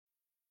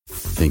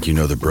Think you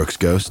know the Brooks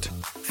Ghost?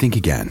 Think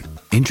again.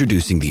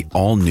 Introducing the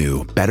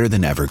all-new,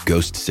 better-than-ever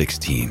Ghost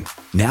 16.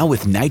 Now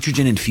with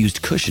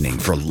nitrogen-infused cushioning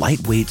for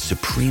lightweight,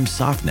 supreme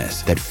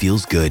softness that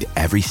feels good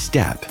every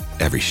step,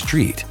 every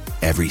street,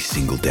 every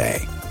single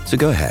day. So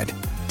go ahead,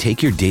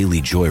 take your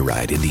daily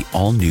joyride in the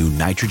all-new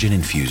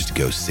nitrogen-infused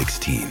Ghost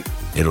 16.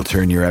 It'll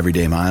turn your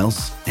everyday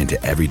miles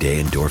into everyday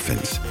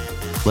endorphins.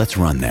 Let's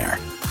run there.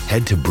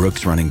 Head to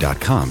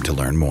brooksrunning.com to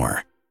learn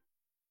more.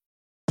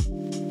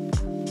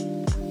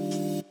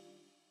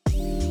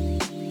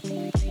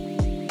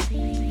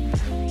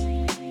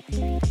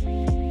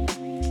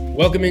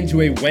 Welcome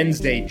into a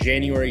Wednesday,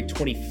 January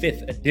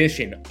 25th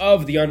edition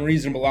of the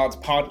Unreasonable Odds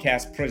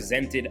podcast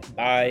presented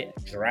by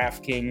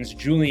DraftKings.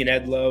 Julian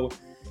Edlow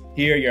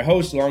here, your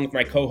host, along with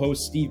my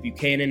co-host Steve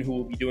Buchanan, who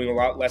will be doing a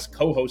lot less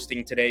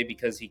co-hosting today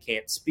because he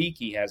can't speak.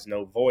 He has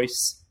no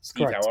voice.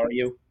 Steve, Correct. How are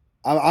you?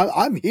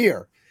 I'm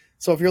here.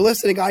 So if you're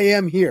listening, I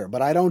am here,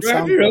 but I don't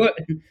sound... If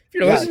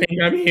you're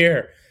listening, I'm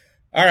here.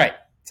 All right.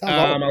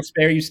 I'll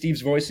spare you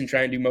Steve's voice and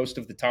try and do most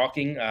of the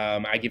talking.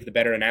 I give the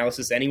better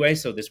analysis anyway,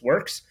 so this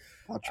works.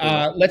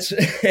 We're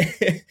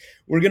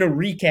going to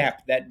recap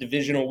that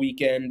divisional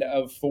weekend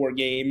of 4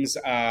 games.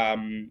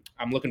 I'm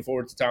looking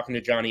forward to talking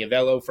to Johnny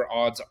Avello for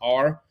Odds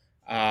Are.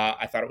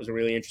 I thought it was a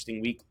really interesting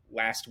week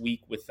last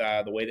week with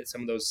the way that some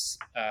of those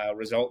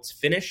results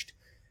finished.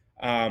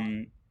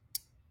 And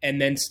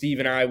then Steve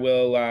and I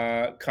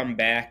will come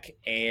back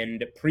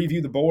and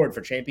preview the board for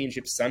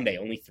Championship Sunday.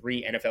 Only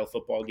 3 NFL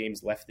football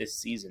games left this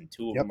season,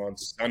 2 of them on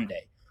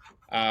Sunday.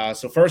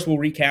 So first, we'll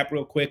recap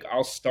real quick.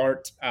 I'll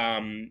start.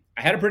 I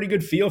had a pretty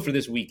good feel for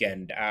this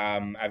weekend.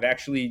 I've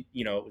actually,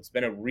 it's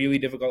been a really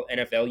difficult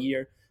NFL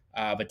year,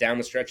 but down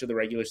the stretch of the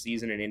regular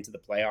season and into the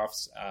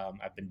playoffs,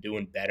 I've been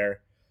doing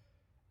better.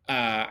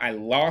 I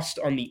lost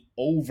on the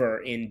over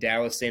in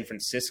Dallas, San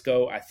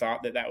Francisco. I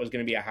thought that was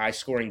going to be a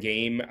high-scoring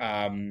game.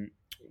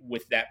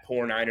 With that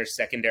poor Niners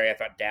secondary, I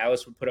thought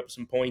Dallas would put up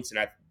some points,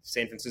 and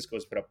San Francisco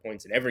has put up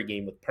points in every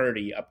game with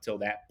Purdy up till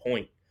that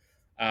point.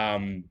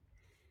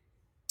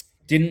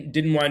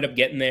 Didn't wind up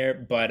getting there,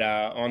 but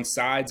on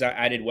sides,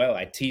 I did well.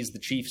 I teased the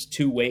Chiefs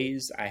 2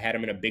 ways. I had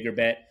them in a bigger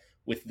bet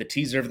with the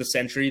teaser of the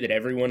century that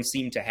everyone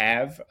seemed to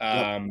have.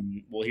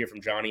 We'll hear from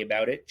Johnny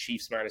about it.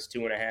 Chiefs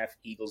 -2.5,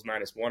 Eagles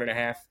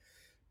 -1.5.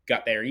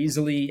 Got there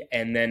easily,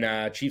 and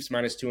then Chiefs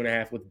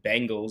 -2.5 with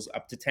Bengals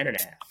up to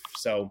 10.5.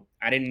 So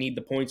I didn't need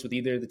the points with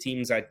either of the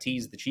teams I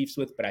teased the Chiefs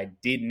with, but I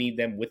did need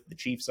them with the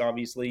Chiefs,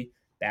 obviously.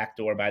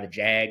 Backdoor by the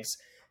Jags.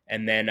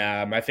 And then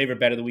my favorite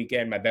bet of the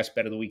weekend, my best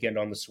bet of the weekend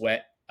on the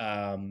sweat,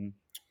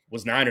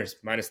 was Niners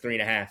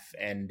 -3.5,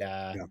 and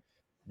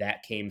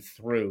that came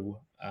through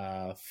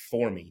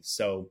for me.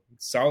 So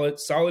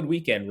solid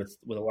weekend with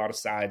a lot of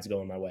sides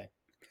going my way.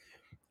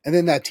 And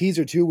then that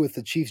teaser too with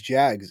the Chiefs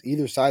Jags,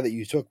 either side that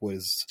you took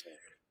was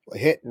a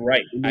hit.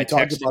 Right. We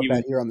talked about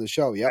that here on the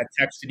show. Yeah.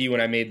 I texted you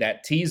when I made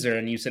that teaser,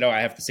 and you said, "Oh,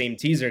 I have the same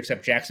teaser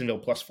except Jacksonville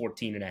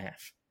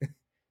 +14.5."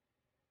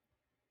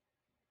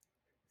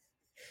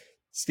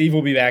 Steve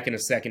will be back in a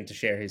second to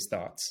share his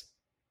thoughts.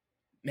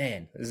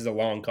 Man, this is a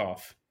long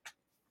cough.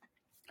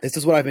 This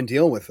is what I've been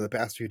dealing with for the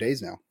past few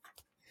days now.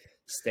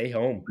 Stay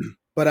home.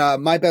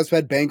 But my best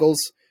bet, Bengals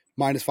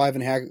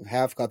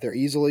 -5.5, got there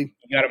easily.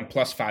 You got them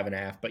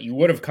 +5.5, but you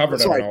would have covered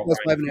them all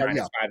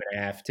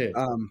 -5.5 too.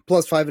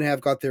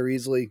 +5.5 got there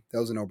easily. That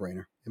was a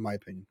no-brainer, in my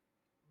opinion.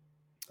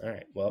 All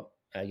right. Well,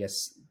 I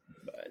guess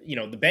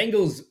the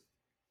Bengals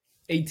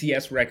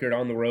ATS record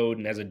on the road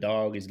and as a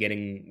dog is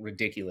getting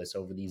ridiculous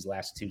over these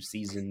last 2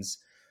 seasons.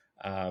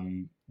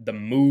 The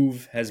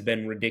move has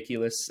been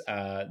ridiculous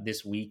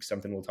this week,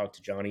 something we'll talk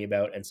to Johnny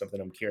about, and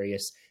something I'm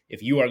curious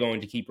if you are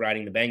going to keep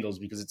riding the Bengals,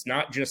 because it's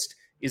not just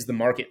is the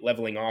market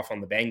leveling off on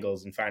the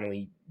Bengals and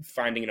finally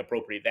finding an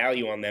appropriate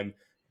value on them,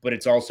 but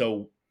it's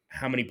also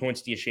how many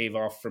points do you shave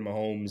off for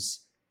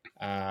Mahomes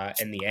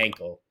and the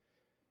ankle.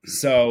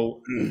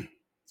 So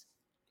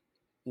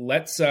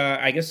let's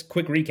I guess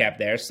quick recap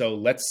there. So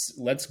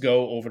let's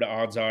go over to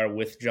Odds Are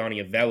with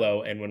Johnny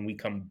Avello, and when we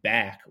come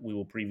back, we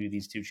will preview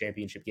these 2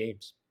 championship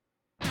games.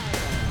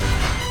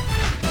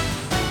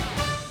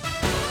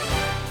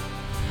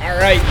 All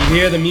right, you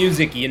hear the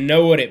music, you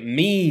know what it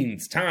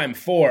means. Time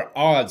for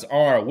Odds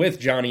Are with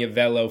Johnny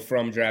Avello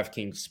from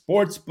DraftKings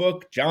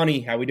Sportsbook.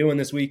 Johnny, how we doing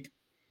this week?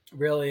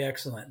 Really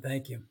excellent,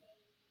 thank you.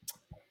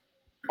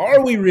 Are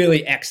we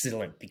really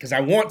excellent? Because I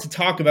want to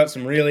talk about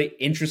some really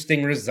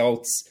interesting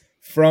results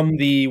from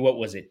the,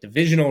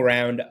 divisional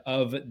round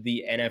of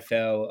the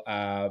NFL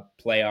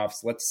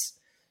playoffs. Let's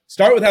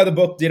start with how the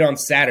book did on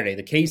Saturday.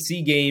 The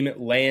KC game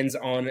lands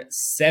on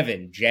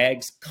 7.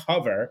 Jags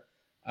cover.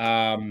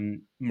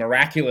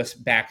 Miraculous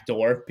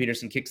backdoor.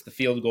 Peterson kicks the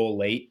field goal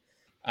late.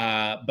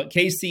 But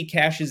KC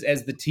cashes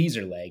as the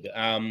teaser leg.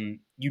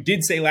 You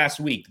did say last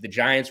week the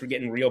Giants were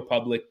getting real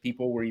public.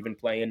 People were even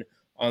playing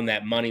on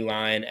that money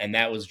line, and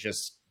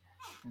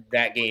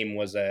that game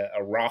was a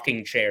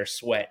rocking chair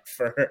sweat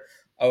for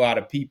a lot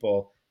of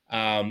people.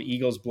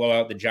 Eagles blow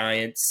out the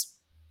Giants,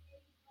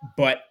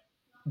 but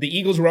the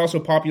Eagles were also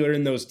popular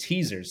in those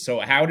teasers. So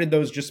how did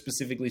those, just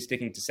specifically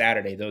sticking to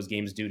Saturday, those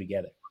games do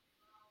together?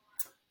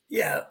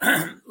 Yeah,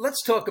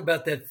 let's talk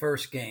about that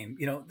first game.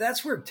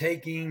 That's where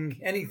taking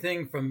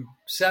anything from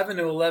 7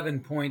 to 11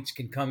 points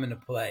can come into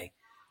play.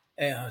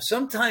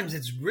 Sometimes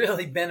it's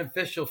really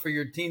beneficial for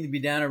your team to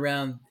be down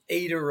around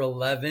 8 or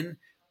 11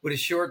 with a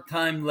short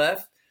time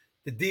left.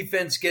 The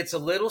defense gets a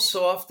little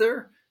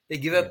softer. They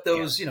give up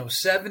those,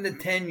 7 to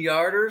 10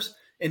 yarders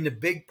in the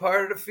big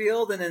part of the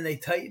field, and then they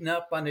tighten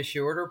up on the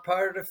shorter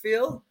part of the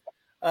field.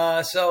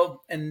 They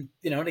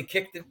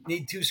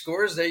need 2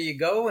 scores. There you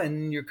go,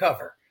 and you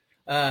cover.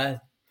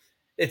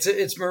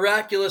 It's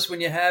miraculous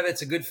when you have it.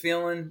 It's a good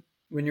feeling.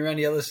 When you're on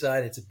the other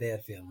side, it's a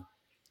bad feeling.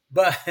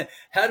 But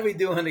how do we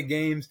do on the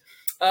games?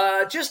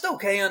 Just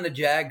okay on the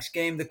Jags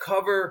game. The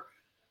cover,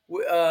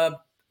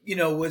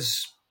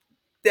 was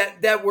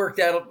that worked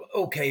out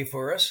okay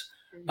for us.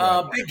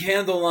 Big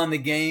handle on the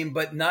game,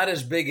 but not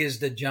as big as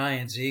the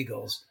Giants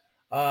Eagles.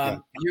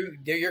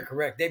 You're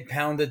correct. They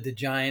pounded the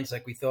Giants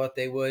like we thought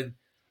they would,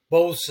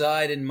 both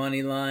side and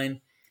money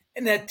line.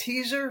 And that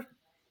teaser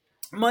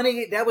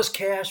money, that was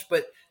cash,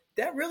 but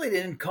that really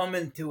didn't come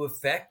into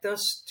affect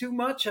us too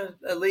much,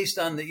 at least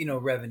on the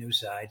revenue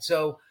side.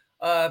 So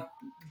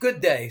good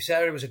day.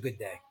 Saturday was a good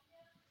day.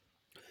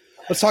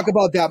 Let's talk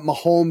about that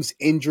Mahomes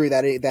injury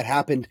that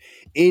happened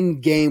in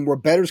game, where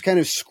bettors kind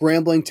of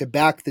scrambling to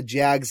back the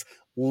Jags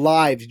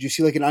live. Did you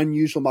see like an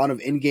unusual amount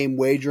of in-game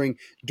wagering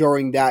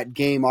during that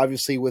game?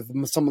 Obviously, with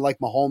someone like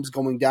Mahomes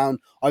going down,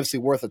 obviously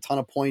worth a ton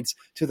of points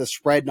to the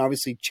spread, and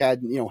obviously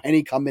Chad,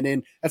 Henne coming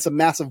in. That's a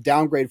massive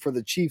downgrade for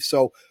the Chiefs.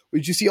 So,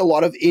 did you see a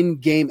lot of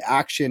in-game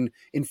action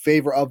in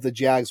favor of the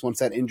Jags once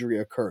that injury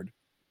occurred?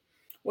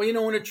 Well,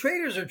 when the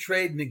traders are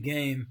trading the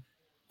game,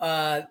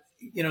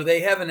 they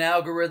have an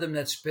algorithm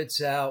that spits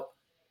out.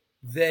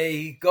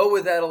 They go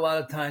with that a lot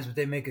of times, but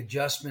they make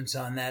adjustments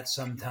on that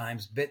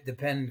sometimes,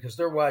 depending, because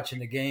they're watching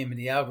the game and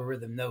the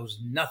algorithm knows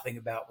nothing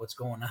about what's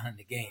going on in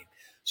the game.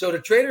 So the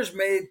traders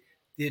made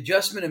the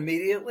adjustment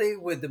immediately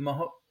with the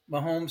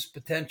Mahomes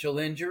potential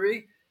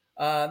injury.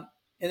 And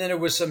then there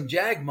was some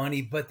Jag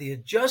money, but the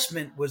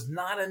adjustment was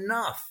not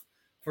enough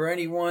for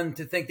anyone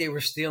to think they were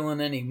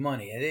stealing any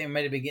money. They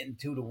might have been getting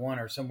 2 to 1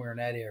 or somewhere in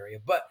that area.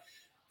 But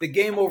the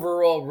game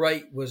overall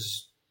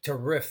was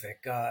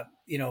terrific,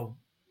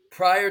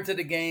 prior to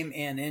the game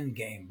and in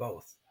game,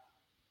 both.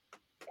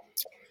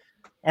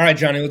 All right,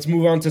 Johnny, let's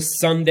move on to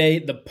Sunday.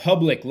 The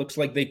public looks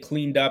like they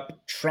cleaned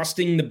up,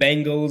 trusting the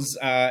Bengals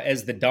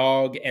as the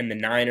dog and the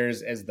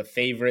Niners as the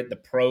favorite. The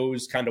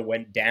pros kind of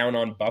went down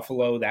on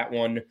Buffalo. That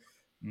one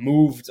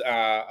moved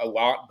a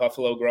lot,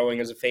 Buffalo growing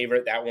as a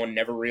favorite. That one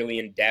never really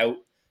in doubt.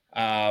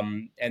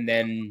 And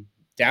then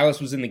Dallas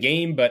was in the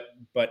game, but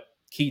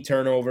key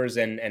turnovers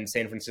and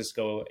San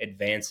Francisco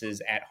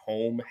advances at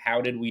home.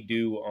 How did we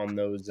do on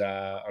those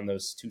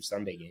 2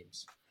 Sunday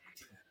games?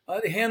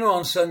 The handle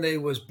on Sunday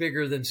was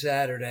bigger than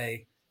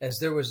Saturday, as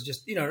there was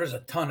just, there's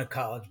a ton of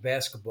college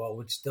basketball,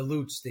 which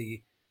dilutes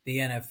the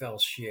NFL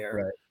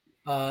share.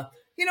 Right.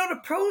 The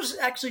pros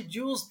actually,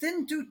 Jules,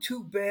 didn't do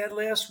too bad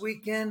last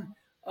weekend.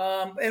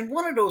 And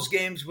one of those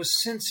games was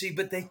Cincy,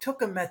 but they took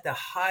them at the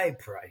high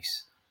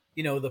price,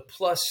 the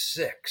 +6.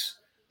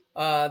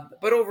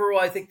 But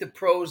overall, I think the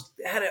pros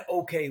had an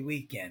okay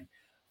weekend.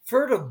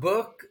 For the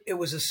book, it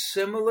was a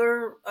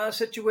similar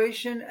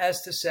situation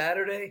as to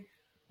Saturday.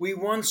 We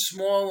won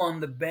small on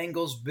the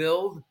Bengals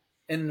build,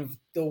 and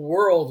the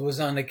world was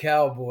on the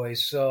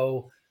Cowboys.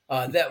 So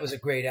that was a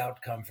great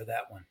outcome for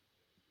that one.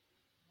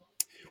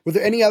 Were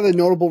there any other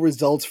notable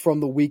results from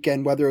the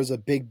weekend, whether it was a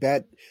big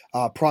bet,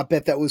 prop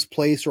bet that was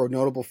placed, or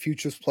notable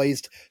futures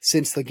placed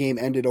since the game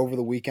ended over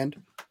the weekend?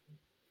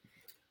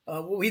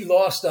 We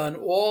lost on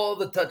all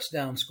the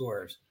touchdown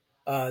scores.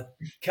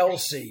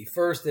 Kelsey,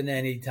 first in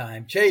any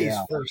time. Chase,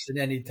 first in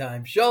any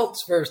time.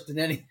 Schultz, first in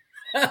any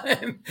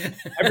time.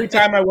 Every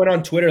time I went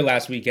on Twitter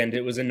last weekend,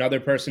 it was another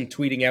person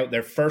tweeting out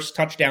their first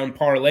touchdown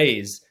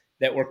parlays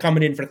that were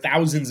coming in for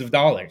thousands of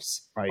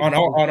dollars on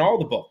all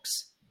the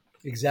books.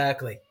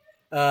 Exactly.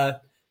 And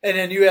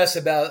then you asked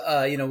about,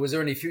 was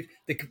there any future?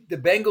 The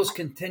Bengals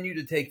continue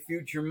to take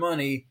future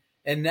money,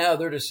 and now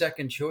they're the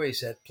second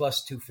choice at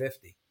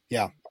 +250.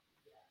 Yeah.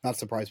 Not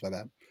surprised by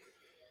that.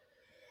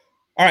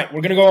 All right,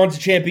 we're going to go on to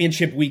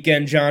championship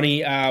weekend, Johnny.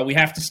 We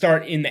have to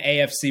start in the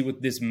AFC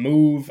with this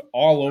move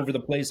all over the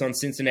place on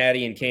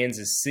Cincinnati and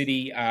Kansas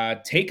City.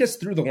 Take us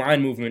through the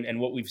line movement and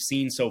what we've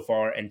seen so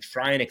far and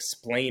try and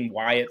explain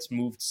why it's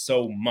moved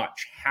so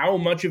much. How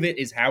much of it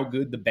is how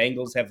good the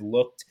Bengals have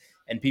looked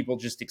and people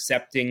just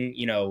accepting,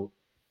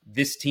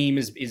 this team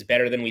is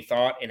better than we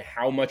thought, and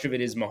how much of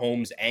it is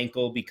Mahomes'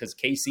 ankle because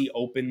KC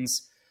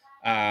opens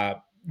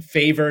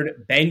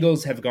favored.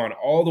 Bengals have gone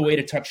all the way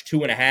to touch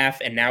 2.5,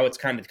 and now it's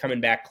kind of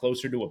coming back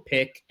closer to a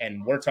pick.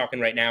 And we're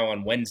talking right now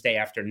on Wednesday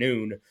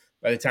afternoon.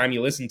 By the time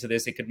you listen to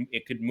this, it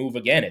could move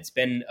again. It's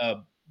been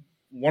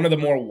one of the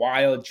more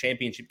wild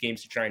championship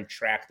games to try and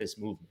track this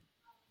movement.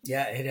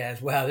 Yeah, it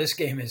has. Wow, this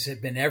game has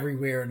been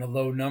everywhere in the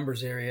low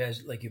numbers area,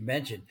 like you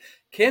mentioned.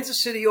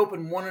 Kansas City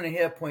opened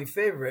 1.5-point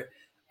favorite,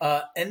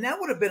 and that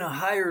would have been a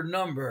higher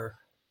number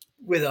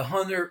with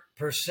 100%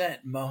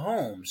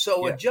 Mahomes.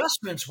 So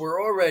adjustments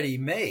were already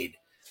made.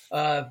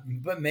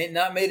 but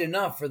not made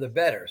enough for the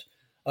bettors.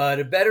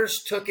 The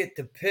bettors took it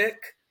to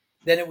pick.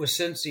 Then it was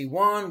Cincy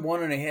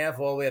 1.5,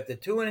 all the way up to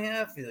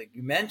 2.5, like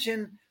you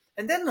mentioned.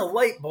 And then the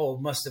light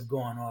bulb must have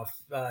gone off,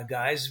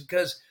 guys,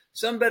 because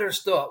some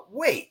bettors thought,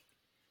 wait,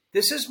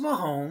 this is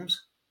Mahomes,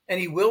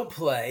 and he will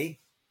play,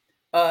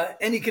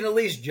 and he can at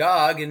least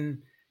jog,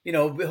 and,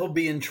 he'll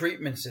be in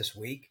treatments this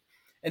week.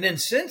 And then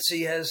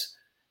Cincy has,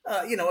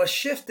 a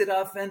shifted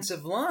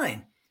offensive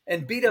line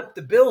and beat up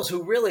the Bills,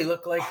 who really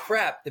look like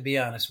crap, to be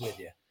honest with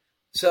you.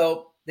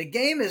 So the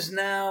game is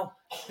now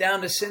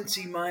down to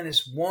Cincy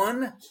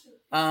 -1.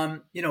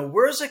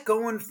 Where's it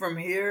going from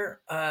here?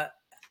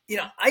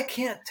 I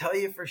can't tell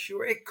you for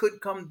sure. It could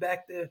come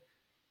back to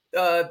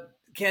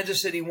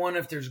Kansas City 1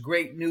 if there's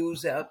great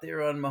news out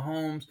there on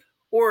Mahomes,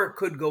 or it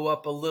could go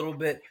up a little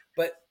bit.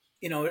 But,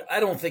 I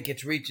don't think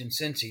it's reaching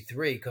Cincy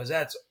 3, because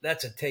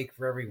that's a take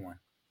for everyone.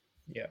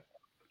 Yeah.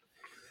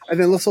 And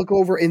then let's look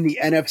over in the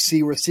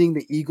NFC. We're seeing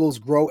the Eagles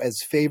grow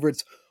as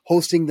favorites,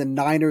 hosting the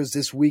Niners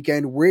this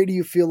weekend. Where do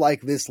you feel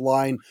like this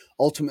line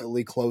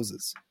ultimately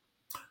closes?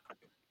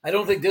 I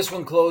don't think this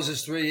one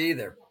closes 3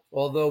 either.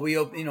 Although we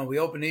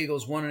opened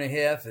Eagles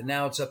 1.5, and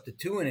now it's up to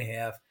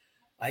 2.5.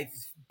 I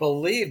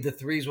believe the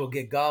 3s will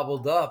get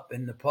gobbled up,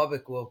 and the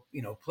public will,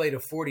 play the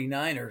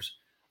 49ers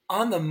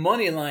on the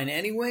money line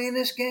anyway in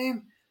this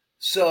game.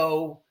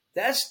 So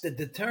that's the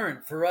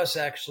deterrent for us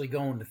actually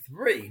going to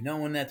 3,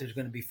 knowing that there's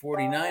going to be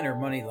 49er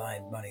money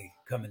line money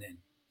coming in.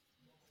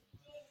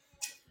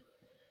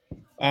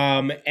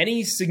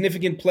 Any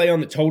significant play on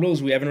the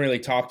totals? We haven't really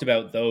talked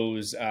about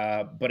those.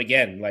 But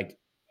again, like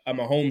a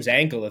Mahomes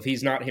ankle, if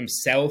he's not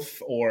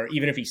himself, or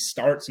even if he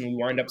starts and we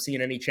wind up seeing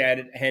any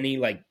Chad Henne,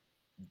 like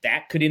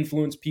that could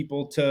influence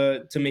people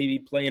to maybe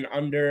play an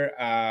under.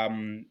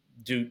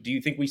 Do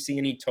you think we see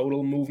any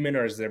total movement,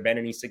 or has there been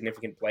any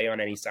significant play on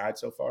any side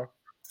so far?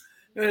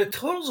 The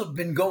totals have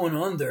been going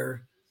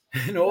under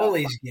in all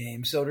these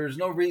games, so there's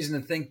no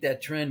reason to think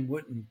that trend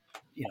wouldn't,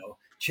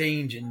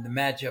 change in the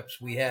matchups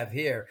we have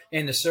here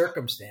and the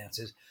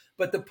circumstances.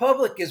 But the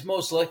public is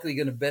most likely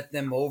going to bet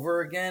them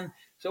over again.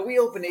 So we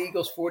open the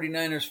Eagles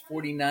 49ers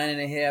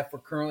 49.5. We're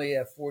currently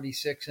at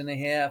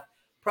 46.5.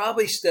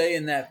 Probably stay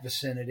in that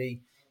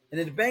vicinity. And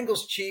then the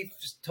Bengals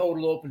Chiefs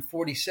total open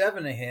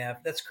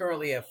 47.5. That's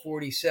currently at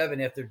 47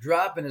 after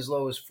dropping as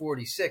low as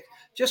 46.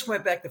 Just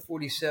went back to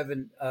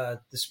 47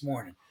 this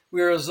morning.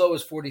 We were as low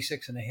as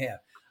 46.5.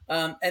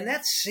 And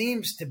that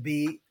seems to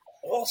be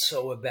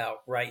also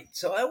about right.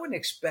 So I wouldn't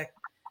expect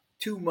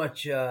too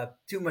much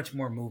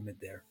more movement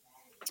there.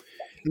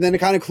 And then to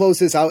kind of close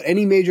this out,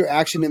 any major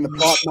action in the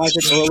prop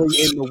market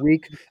early in the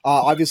week?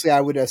 Obviously,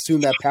 I would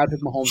assume that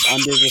Patrick Mahomes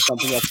unders is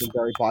something that's been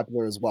very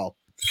popular as well.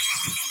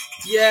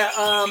 Yeah,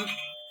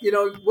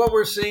 what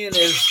we're seeing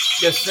is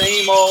the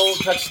same old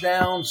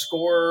touchdown,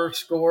 score.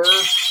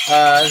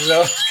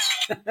 So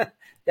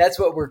that's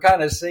what we're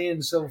kind of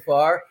seeing so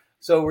far.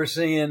 So we're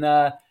seeing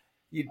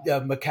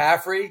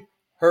McCaffrey,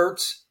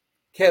 Hurts,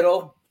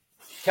 Kittle,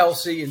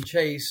 Kelsey, and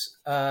Chase,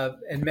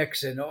 and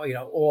Mixon,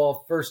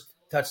 all first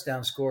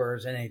touchdown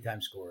scorers and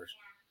anytime scorers.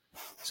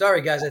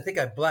 Sorry, guys. I think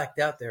I blacked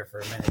out there for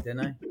a minute, didn't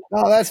I?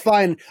 No, that's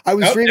fine. I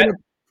was reading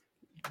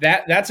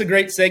That's a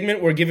great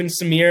segment. We're giving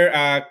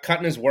Samir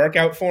cutting his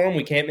workout for him.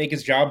 We can't make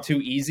his job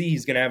too easy.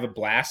 He's going to have a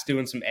blast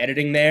doing some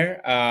editing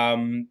there.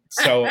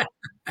 So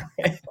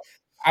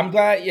I'm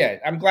glad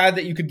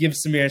that you could give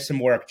Samir some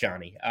work,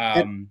 Johnny.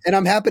 And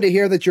I'm happy to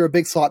hear that you're a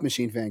big slot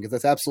machine fan, because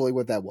that's absolutely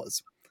what that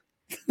was.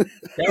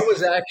 That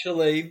was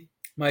actually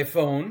my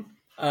phone.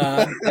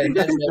 And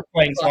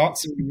playing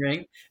slots.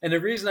 Ring. And the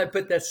reason I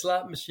put that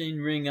slot machine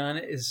ring on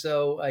it is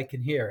so I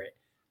can hear it.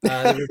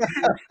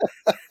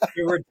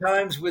 There were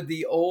times with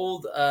the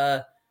old,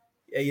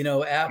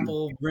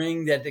 Apple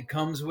ring that it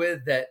comes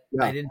with that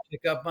I didn't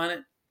pick up on it.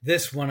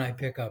 This one I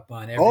pick up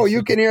on.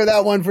 You can hear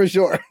that one for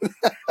sure.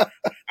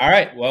 All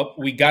right. Well,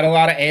 we got a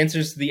lot of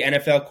answers to the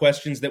NFL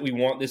questions that we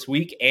want this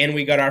week, and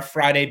we got our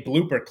Friday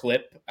blooper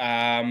clip.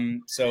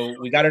 So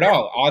we got it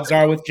all. Odds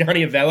are with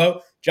Johnny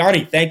Avello.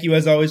 Johnny, thank you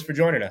as always for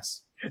joining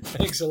us.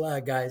 Thanks a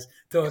lot, guys.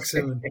 Talk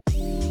soon.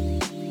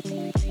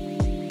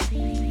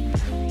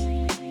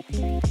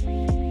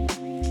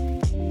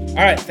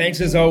 All right,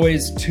 thanks as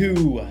always to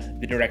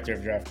the director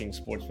of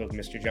DraftKings Sportsbook,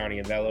 Mr.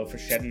 Johnny Avello, for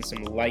shedding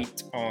some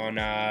light on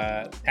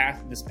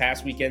this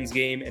past weekend's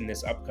game and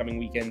this upcoming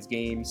weekend's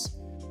games.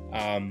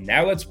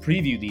 Now let's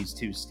preview these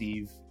two,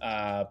 Steve.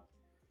 The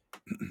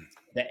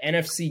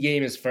NFC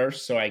game is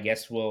first, so I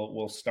guess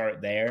we'll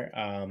start there.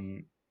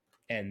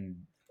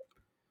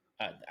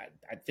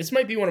 This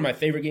might be one of my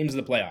favorite games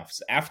of the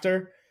playoffs.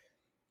 After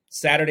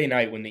Saturday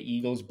night when the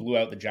Eagles blew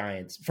out the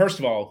Giants. First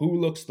of all, who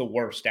looks the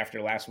worst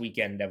after last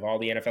weekend of all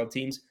the NFL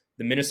teams?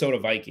 The Minnesota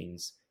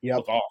Vikings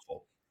look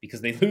awful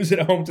because they lose at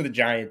home to the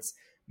Giants,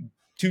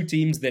 two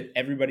teams that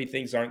everybody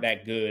thinks aren't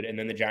that good, and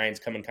then the Giants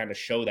come and kind of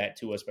show that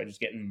to us by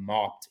just getting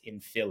mopped in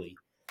Philly.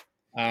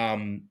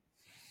 I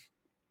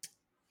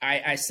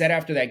said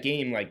after that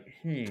game,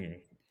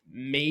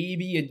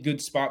 maybe a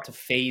good spot to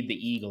fade the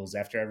Eagles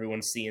after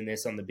everyone's seeing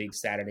this on the big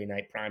Saturday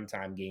night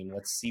primetime game.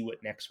 Let's see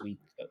what next week,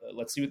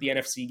 let's see what the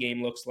NFC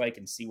game looks like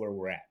and see where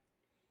we're at.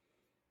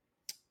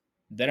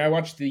 Then I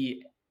watched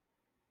the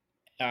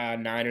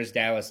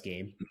Niners-Dallas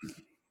game.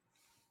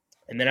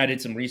 And then I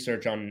did some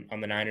research on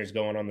the Niners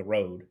going on the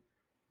road.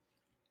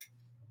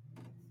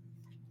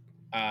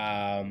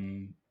 I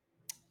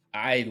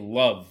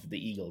love the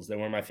Eagles. They're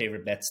one of my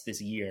favorite bets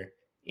this year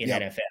in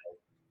NFL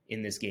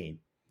in this game.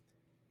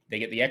 They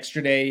get the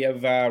extra day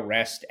of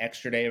rest,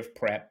 extra day of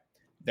prep.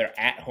 They're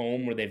at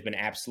home where they've been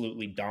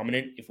absolutely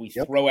dominant. If we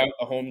throw out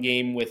the home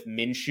game with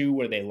Minshew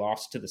where they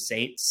lost to the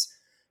Saints,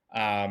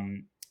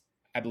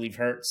 I believe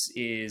Hurts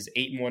is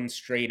 8-1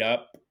 straight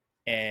up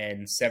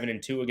and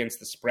 7-2 against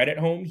the spread at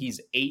home. He's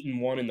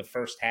 8-1 in the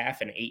first half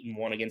and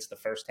 8-1 against the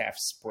first half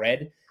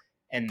spread.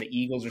 And the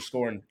Eagles are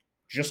scoring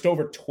just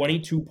over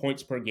 22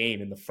 points per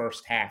game in the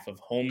first half of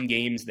home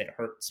games that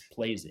Hurts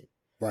plays in.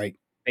 Right.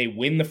 They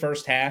win the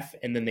first half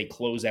and then they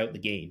close out the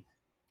game.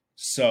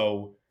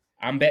 So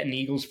I'm betting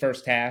Eagles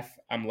first half.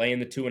 I'm laying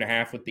the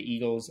 2.5 with the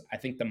Eagles. I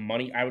think the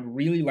money, I would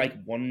really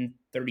like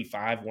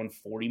 135,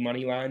 140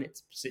 money line.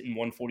 It's sitting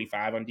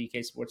 145 on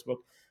DK Sportsbook.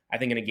 I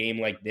think in a game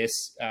like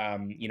this,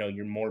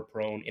 you're more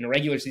prone. In a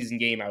regular season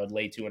game, I would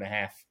lay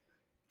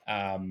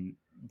 2.5.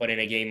 But in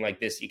a game like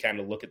this, you kind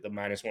of look at the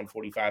minus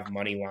 145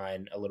 money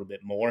line a little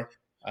bit more.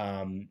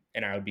 And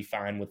I would be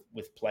fine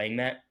with playing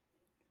that.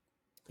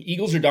 The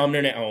Eagles are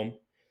dominant at home.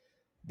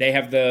 They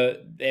have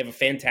a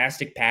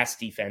fantastic pass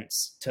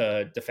defense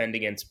to defend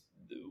against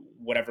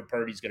whatever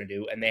Purdy's going to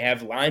do. And they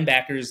have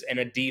linebackers and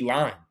a D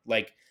line.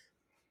 Like,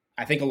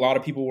 I think a lot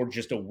of people were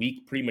just a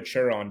week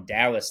premature on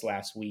Dallas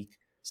last week,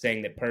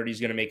 saying that Purdy's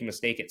going to make a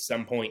mistake at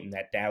some point in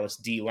that Dallas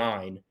D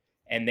line.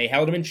 And they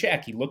held him in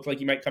check. He looked like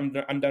he might come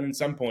undone in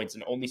some points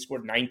and only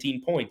scored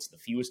 19 points, the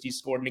fewest he's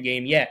scored in a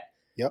game yet.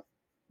 Yep.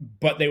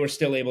 But they were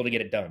still able to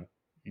get it done.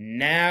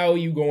 Now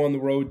you go on the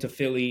road to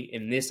Philly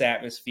in this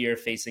atmosphere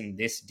facing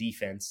this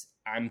defense.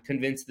 I'm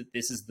convinced that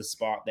this is the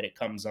spot that it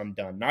comes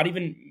undone.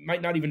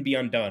 Might not even be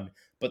undone,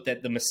 but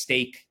that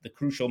the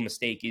crucial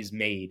mistake is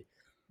made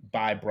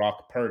by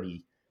Brock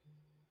Purdy.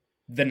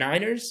 The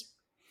Niners,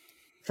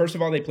 first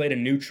of all, they played a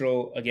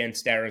neutral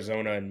against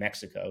Arizona and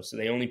Mexico, so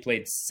they only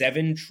played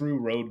 7 true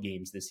road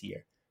games this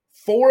year.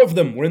 4 of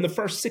them were in the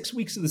first 6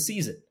 weeks of the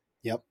season.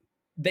 Yep.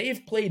 They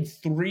have played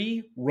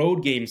 3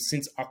 road games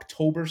since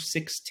October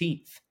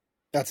 16th.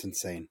 That's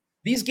insane.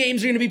 These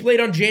games are going to be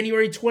played on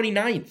January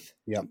 29th.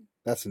 Yep,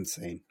 that's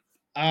insane.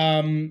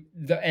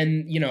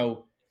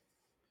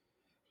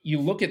 You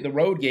look at the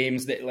road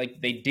games that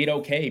they did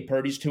okay.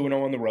 Purdy's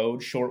 2-0 on the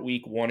road, short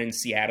week, 1 in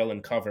Seattle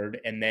and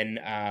covered, and then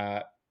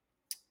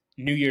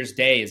New Year's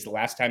Day is the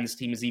last time this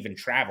team has even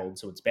traveled,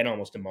 so it's been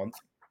almost a month.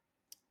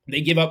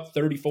 They give up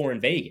 34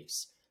 in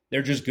Vegas.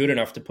 They're just good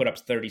enough to put up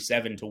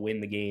 37 to win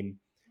the game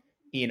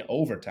in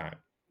overtime.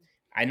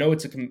 I know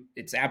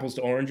it's apples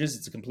to oranges.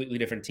 It's a completely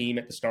different team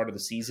at the start of the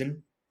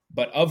season.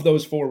 But of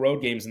those 4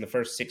 road games in the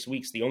first 6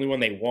 weeks, the only one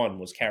they won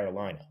was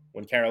Carolina,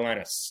 when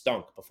Carolina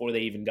stunk before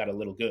they even got a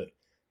little good.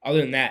 Other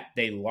than that,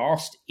 they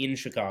lost in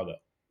Chicago.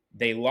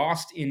 They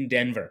lost in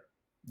Denver.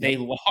 They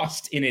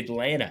lost in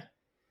Atlanta.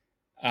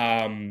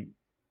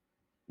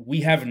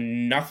 We have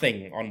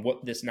nothing on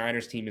what this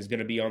Niners team is going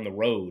to be on the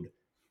road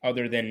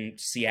other than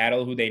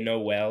Seattle, who they know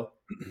well,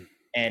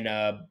 and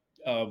a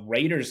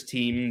Raiders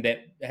team that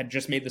had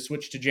just made the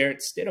switch to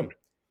Jarrett Stidham.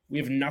 We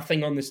have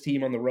nothing on this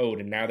team on the road,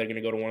 and now they're going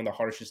to go to one of the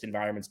harshest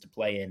environments to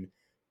play in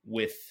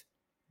with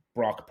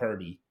Brock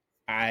Purdy.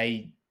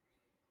 The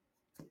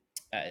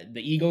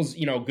Eagles,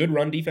 good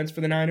run defense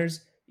for the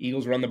Niners.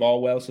 Eagles run the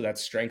ball well, so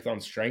that's strength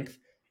on strength.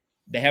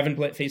 They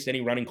haven't faced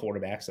any running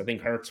quarterbacks. I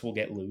think Hurts will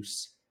get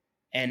loose.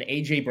 And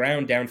A.J.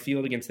 Brown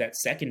downfield against that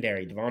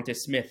secondary, Devonta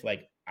Smith.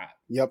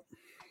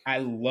 I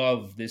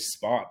love this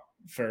spot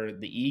for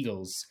the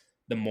Eagles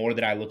the more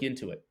that I look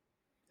into it.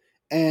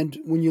 And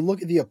when you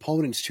look at the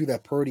opponents, too,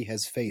 that Purdy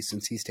has faced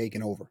since he's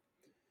taken over,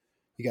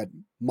 you got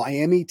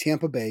Miami,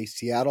 Tampa Bay,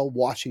 Seattle,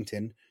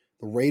 Washington,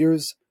 the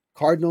Raiders,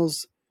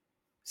 Cardinals,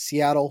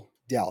 Seattle,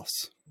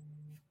 Dallas.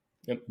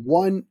 Yep.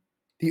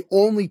 The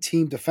only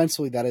team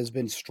defensively that has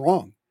been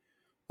strong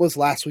was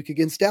last week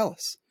against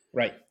Dallas.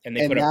 Right. And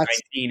they put up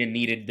 19 and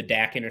needed the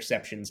Dak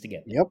interceptions to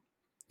get there.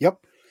 Yep.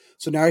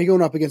 So now you're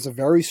going up against a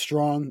very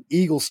strong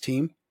Eagles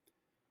team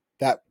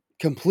that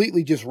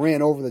completely just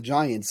ran over the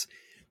Giants.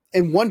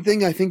 And one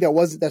thing I think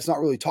that's not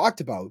really talked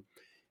about,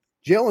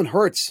 Jalen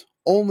Hurts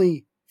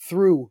only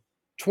threw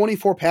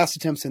 24 pass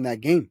attempts in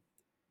that game.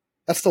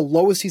 That's the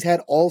lowest he's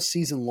had all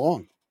season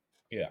long.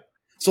 Yeah.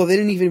 So they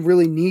didn't even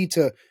really need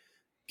to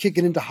kick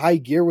it into high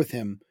gear with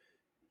him.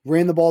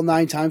 Ran the ball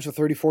 9 times for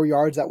 34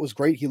 yards. That was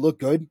great. He looked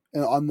good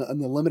on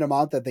the limited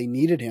amount that they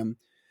needed him.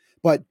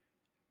 But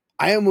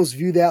I almost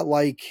view that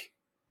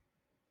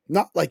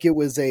not like it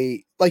was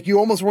you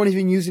almost weren't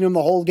even using him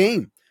the whole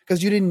game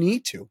because you didn't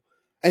need to.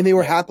 And they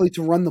were happy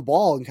to run the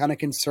ball and kind of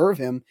conserve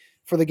him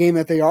for the game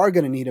that they are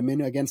going to need him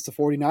in against the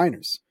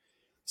 49ers.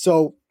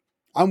 So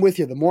I'm with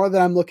you. The more that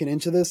I'm looking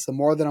into this, the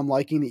more that I'm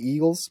liking the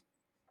Eagles.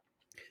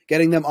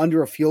 Getting them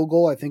under a field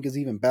goal, I think, is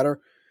even better.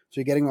 So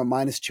you're getting them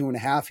at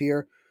 -2.5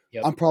 here.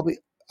 Yep. I'm probably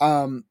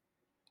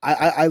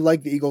I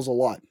like the Eagles a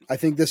lot. I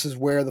think this is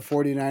where the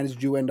 49ers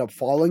do end up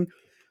falling.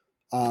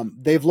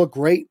 They've looked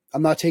great.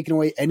 I'm not taking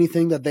away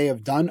anything that they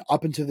have done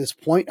up until this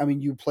point. I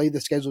mean, you play the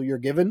schedule you're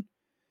given,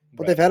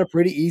 but they've had a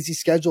pretty easy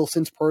schedule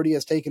since Purdy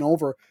has taken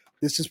over.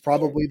 This is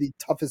probably the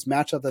toughest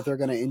matchup that they're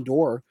going to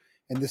endure,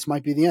 and this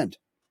might be the end.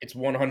 It's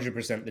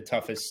 100% the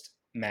toughest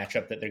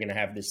matchup that they're going to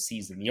have this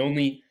season. The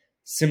only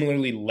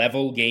similarly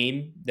level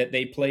game that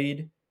they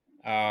played,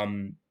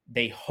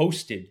 they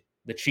hosted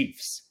the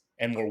Chiefs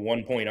and were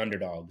 1-point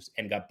underdogs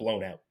and got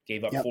blown out.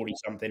 Gave up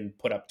 40-something,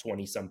 put up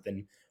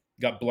 20-something,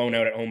 got blown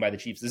out at home by the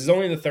Chiefs. This is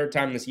only the third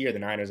time this year the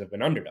Niners have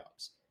been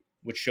underdogs,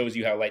 which shows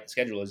you how light the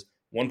schedule is.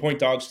 1-point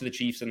dogs to the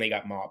Chiefs, and they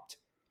got mopped.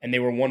 And they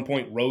were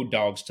 1-point road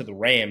dogs to the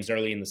Rams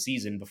early in the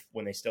season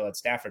when they still had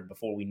Stafford,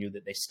 before we knew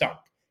that they stunk.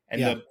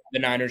 And the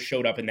Niners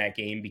showed up in that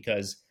game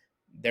because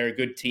they're a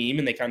good team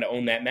and they kind of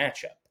own that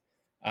matchup.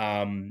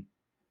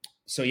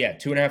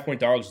 2.5-point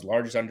dogs,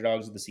 largest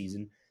underdogs of the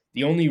season.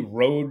 The only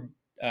road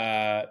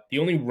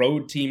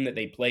team that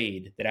they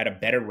played that had a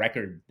better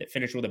record, that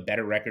finished with a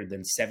better record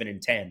than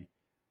 7-10,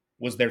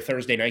 was their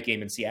Thursday night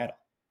game in Seattle.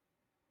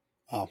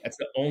 Oh. That's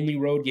the only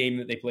road game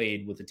that they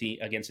played with a team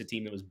against a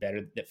team that was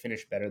better, that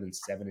finished better than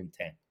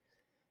 7-10.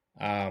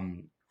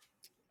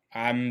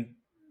 I'm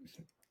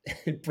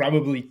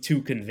probably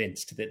too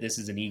convinced that this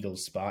is an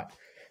Eagles spot,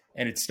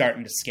 and it's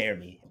starting to scare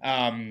me.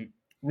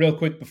 Real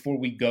quick before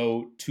we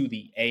go to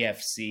the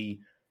AFC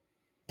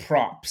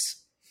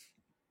props,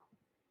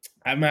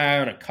 I'm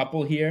on a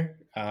couple here.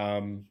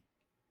 I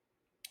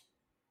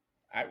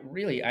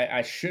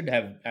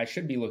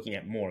should be looking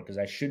at more, because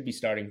I should be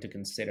starting to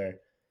consider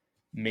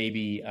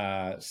maybe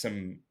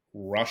some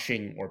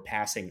rushing or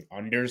passing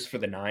unders for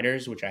the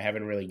Niners, which I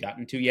haven't really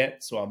gotten to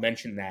yet. So I'll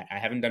mention that. I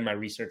haven't done my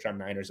research on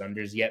Niners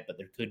unders yet, but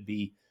there could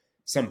be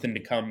something to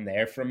come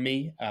there from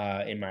me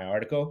in my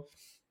article.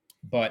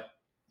 But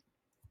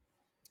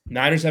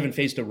Niners haven't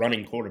faced a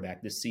running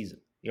quarterback this season.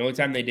 The only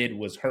time they did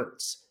was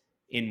Fields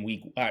in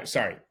week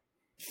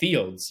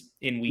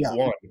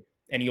 1.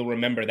 And you'll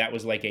remember that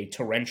was like a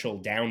torrential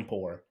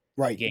downpour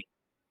game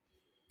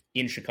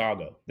in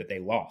Chicago that they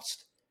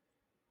lost.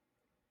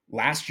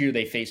 Last year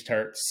they faced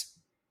Hurts.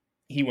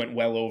 He went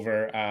well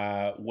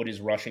over what his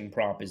rushing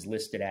prop is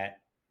listed at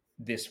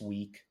this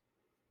week.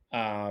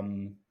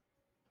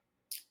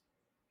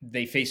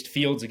 They faced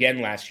Fields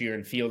again last year,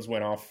 and Fields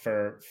went off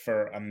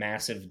for a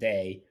massive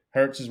day.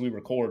 Hurts, as we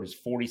record, is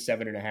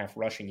 47.5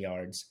 rushing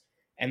yards.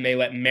 And they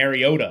let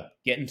Mariota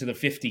get into the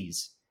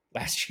 50s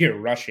last year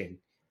rushing.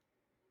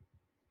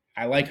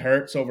 I like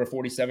Hurts over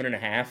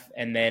 47.5,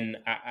 and then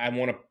I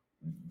want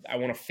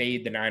to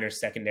fade the Niners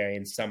secondary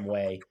in some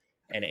way.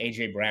 And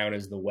A.J. Brown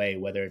is the way,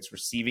 whether it's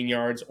receiving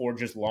yards or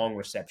just long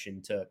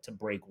reception to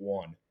break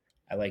one.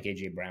 I like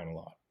A.J. Brown a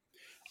lot.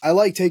 I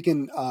like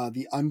taking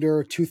the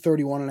under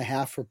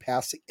 231.5 for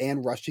passing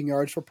and rushing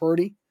yards for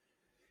Purdy.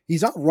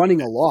 He's not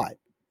running a lot.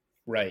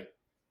 Right.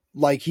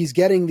 Like, he's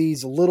getting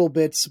these little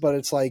bits, but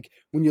it's like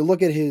when you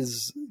look at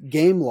his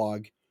game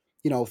log,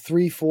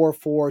 3, 4,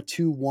 4,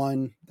 2,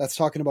 1, that's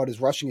talking about his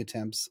rushing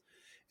attempts.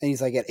 And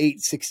he's like at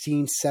 8,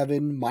 16,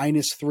 7,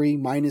 -3,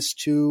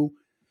 -2.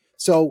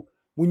 So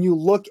when you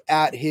look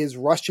at his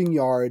rushing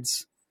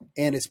yards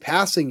and his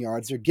passing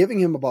yards, they're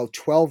giving him about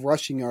 12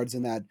 rushing yards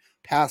in that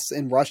pass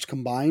and rush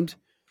combined.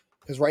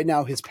 Because right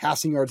now his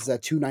passing yards is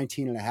at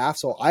 219.5.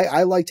 So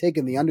I like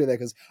taking the under there,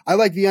 because I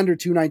like the under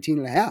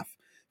 219.5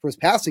 for his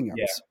passing yards.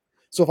 Yeah.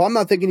 So if I'm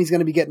not thinking he's going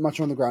to be getting much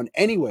on the ground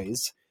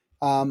anyways,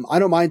 I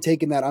don't mind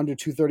taking that under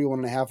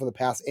 231.5 for the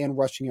pass and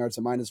rushing yards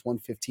at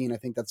 -115. I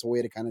think that's a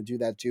way to kind of do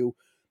that too.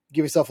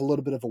 Give yourself a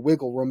little bit of a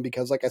wiggle room,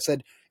 because like I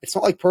said, it's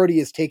not like Purdy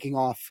is taking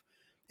off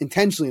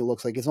intentionally. It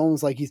looks like it's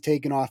almost like he's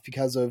taking off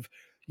because of,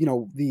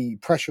 the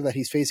pressure that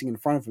he's facing in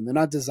front of him. They're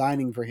not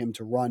designing for him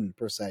to run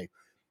per se.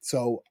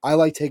 So I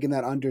like taking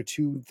that under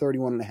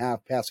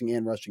 231.5 passing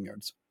and rushing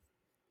yards.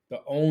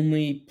 The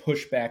only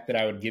pushback that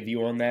I would give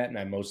you on that, and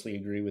I mostly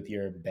agree with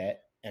your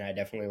bet, and I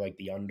definitely like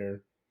the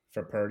under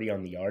for Purdy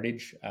on the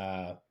yardage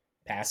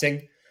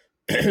passing,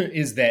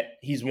 is that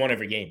he's won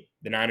every game.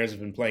 The Niners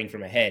have been playing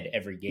from ahead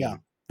every game. Yeah,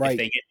 right. If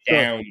they get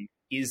down,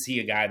 is he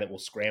a guy that will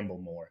scramble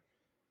more?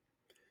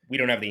 We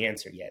don't have the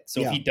answer yet.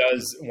 So if he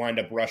does wind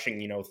up rushing,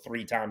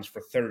 3 times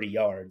for 30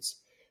 yards,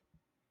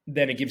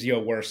 then it gives you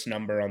a worse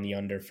number on the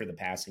under for the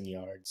passing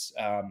yards.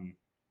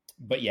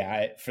 But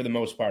yeah, for the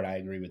most part, I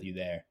agree with you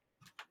there.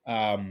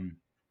 All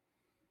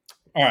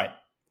right,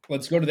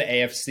 let's go to the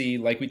AFC.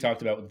 Like we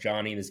talked about with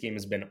Johnny, this game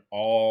has been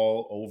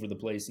all over the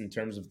place in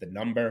terms of the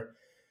number.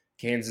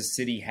 Kansas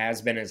City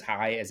has been as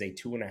high as a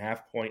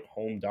 2.5-point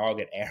home dog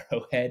at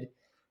Arrowhead.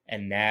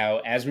 And now,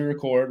 as we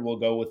record, we'll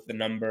go with the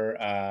number.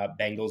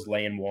 Bengals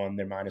laying 1.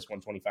 They're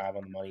 -125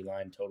 on the money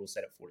line. Total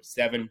set at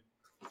 47.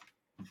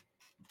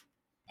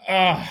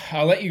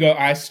 I'll let you go.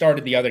 I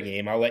started the other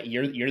game.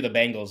 You're the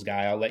Bengals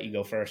guy. I'll let you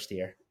go first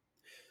here.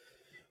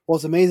 Well,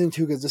 it's amazing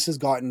too, because this has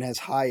gotten as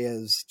high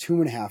as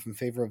 2.5 in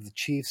favor of the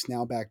Chiefs.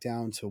 Now back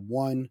down to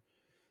 1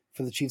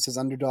 for the Chiefs as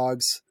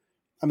underdogs.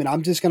 I mean,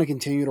 I'm just going to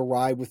continue to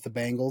ride with the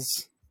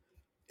Bengals.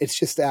 It's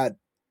just at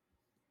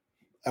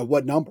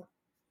what number?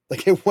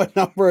 Like, at what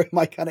number am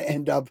I going to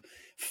end up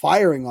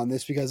firing on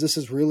this? Because this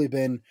has really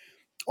been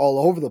all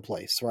over the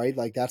place, right?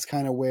 Like, that's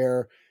kind of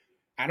where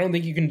I don't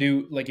think you can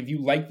do, like, if you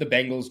like the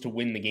Bengals to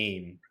win the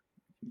game,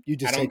 you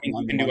just I don't take think them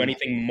on you the can do money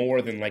anything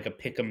more than like a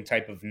pick'em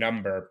type of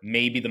number.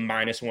 Maybe the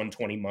minus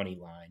 120 money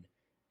line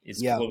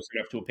is Yeah. close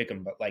enough to a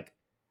pick'em, but like,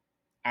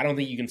 I don't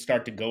think you can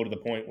start to go to the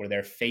point where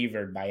they're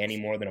favored by any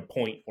more than a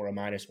point or a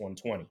minus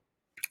 120.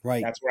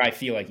 Right. That's where I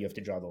feel like you have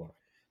to draw the line.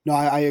 No,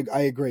 I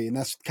agree, and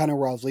that's kind of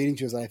where I was leading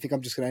to. Is I think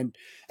I'm just going to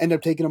end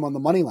up taking them on the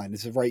money line.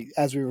 It's right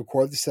as we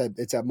record this,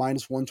 it's at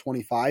minus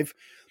 125.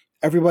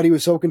 Everybody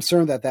was so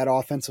concerned that that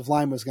offensive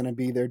line was going to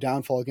be their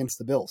downfall against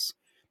the Bills.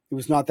 It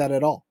was not that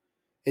at all.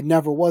 It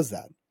never was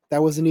that.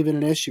 That wasn't even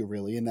an issue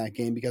really in that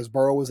game because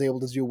Burrow was able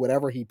to do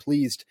whatever he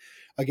pleased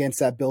against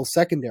that Bills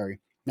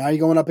secondary. Now you're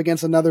going up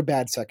against another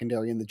bad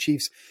secondary in the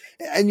Chiefs.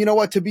 And you know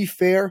what? To be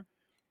fair,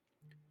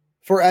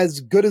 for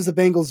as good as the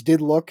Bengals did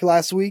look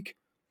last week,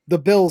 the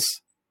Bills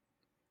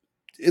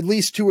at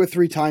least 2 or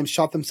 3 times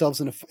shot themselves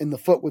in the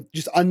foot with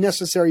just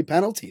unnecessary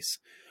penalties.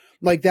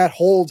 Like that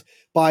hold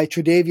by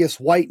Tre'Davious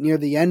White near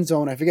the end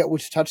zone. I forget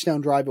which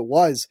touchdown drive it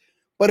was,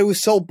 but it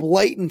was so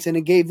blatant and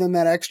it gave them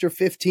that extra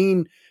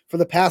 15 for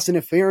the pass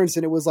interference.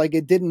 And it was like,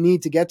 it didn't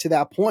need to get to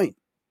that point.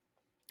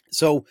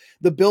 So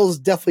the Bills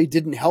definitely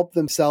didn't help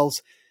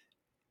themselves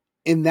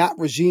in that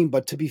regime.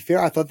 But to be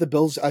fair, I thought the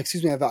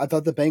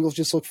Bengals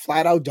just looked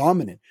flat out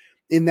dominant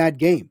in that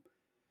game.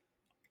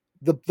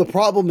 The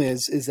problem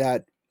is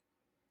that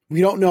we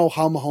don't know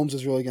how Mahomes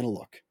is really going to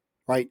look,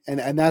 right?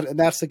 And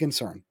that's the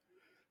concern.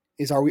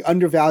 Is are we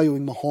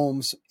undervaluing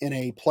Mahomes in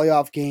a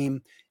playoff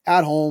game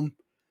at home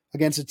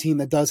against a team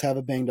that does have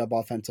a banged up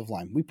offensive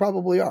line? We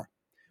probably are.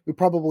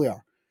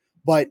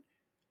 But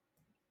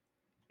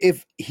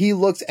if he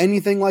looks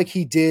anything like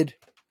he did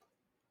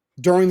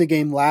during the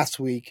game last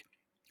week,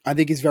 I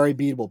think he's very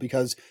beatable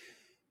because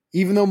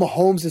even though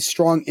Mahomes is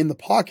strong in the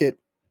pocket,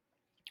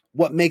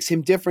 what makes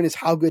him different is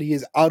how good he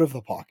is out of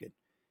the pocket.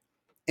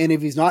 And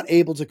if he's not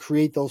able to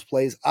create those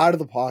plays out of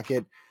the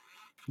pocket,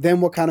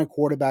 then what kind of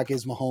quarterback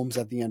is Mahomes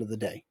at the end of the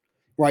day?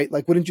 Right?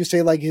 Like, wouldn't you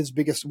say like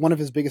one of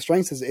his biggest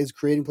strengths is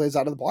creating plays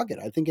out of the pocket?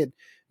 I think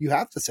you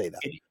have to say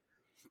that.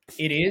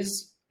 It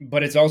is,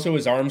 but it's also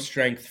his arm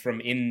strength from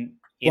in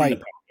right. the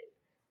pocket.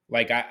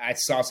 Like I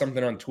saw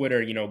something on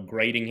Twitter,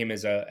 grading him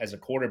as a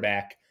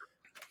quarterback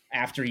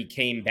after he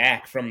came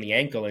back from the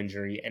ankle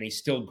injury, and he's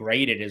still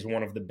graded as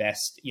one of the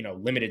best,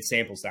 limited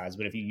sample size,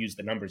 but if you use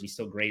the numbers, he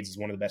still grades as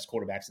one of the best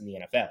quarterbacks in the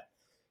NFL.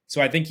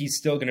 So I think he's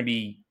still going to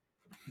be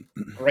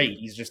great.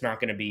 He's just not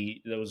going to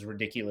be those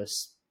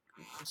ridiculous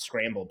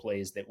scramble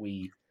plays that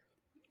we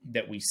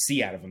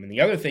see out of him. And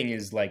the other thing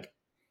is, like,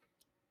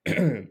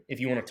 if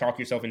you want to talk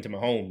yourself into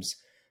Mahomes,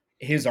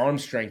 his arm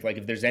strength, like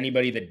if there's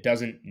anybody that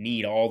doesn't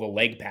need all the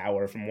leg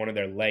power from one of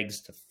their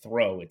legs to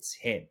throw, it's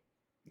him.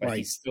 Like right.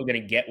 He's still going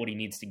to get what he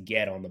needs to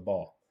get on the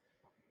ball.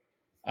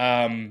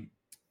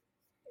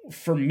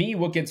 For me,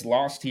 what gets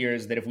lost here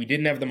is that if we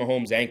didn't have the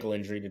Mahomes ankle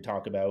injury to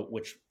talk about,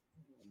 which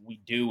we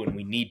do and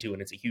we need to,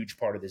 and it's a huge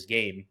part of this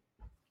game,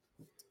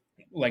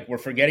 like we're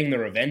forgetting the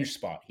revenge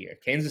spot here.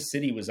 Kansas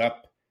City was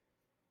up.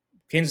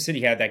 Kansas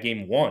City had that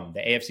game won,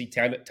 the AFC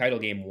title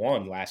game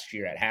won last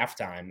year at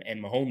halftime,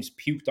 and Mahomes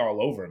puked all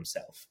over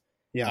himself.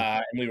 Yeah.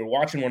 And we were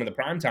watching one of the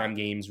primetime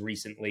games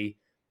recently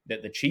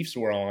that the Chiefs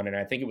were on, and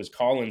I think it was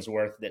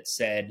Collinsworth that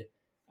said,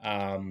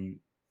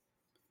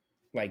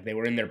 like they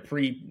were in their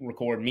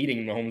pre-record meeting,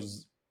 and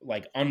Mahomes,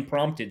 like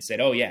unprompted, said,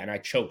 "Oh yeah, and I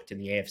choked in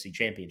the AFC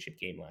Championship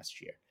game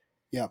last year."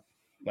 Yeah.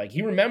 Like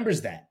he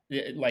remembers that.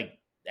 Like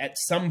at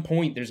some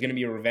point, there's going to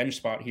be a revenge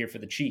spot here for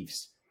the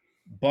Chiefs.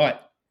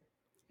 But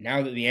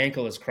now that the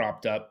ankle is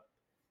cropped up,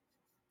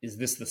 is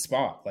this the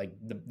spot? Like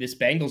this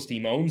Bengals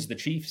team owns the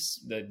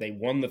Chiefs. They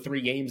won the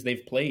 3 games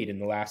they've played in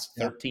the last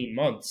 13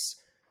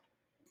 months.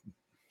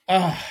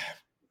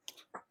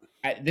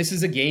 This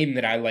is a game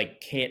that I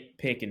can't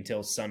pick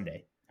until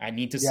Sunday. I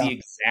need to see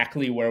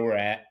exactly where we're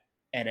at.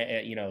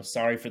 And,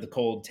 sorry for the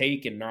cold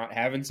take and not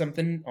having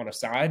something on a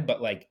side,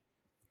 but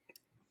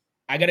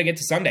I got to get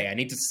to Sunday. I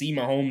need to see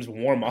Mahomes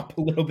warm up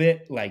a little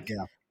bit.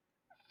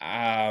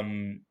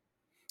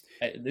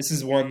 This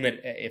is one that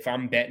if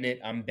I'm betting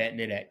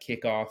it at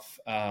kickoff.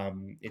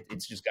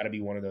 It's just got to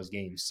be one of those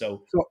games.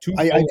 So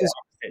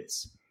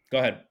go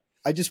ahead.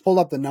 I just pulled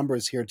up the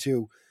numbers here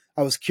too.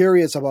 I was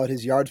curious about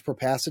his yards per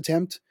pass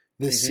attempt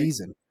this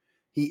season.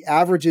 He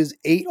averages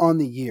 8 on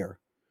the year.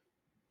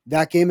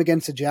 That game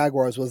against the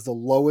Jaguars was the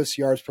lowest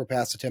yards per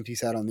pass attempt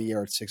he's had on the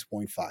year at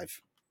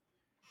 6.5.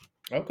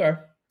 Okay.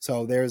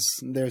 So there's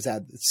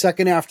that.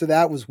 Second after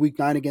that was week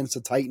 9 against the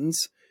Titans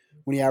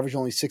when he averaged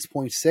only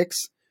 6.6.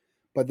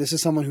 But this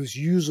is someone who's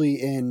usually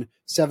in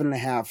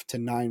 7.5 to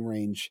 9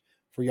 range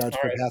for yards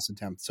per pass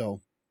attempt.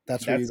 So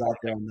that's where you got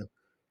there on the.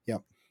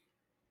 Yep.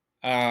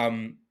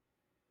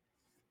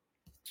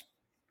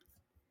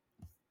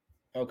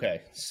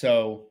 Okay,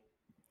 so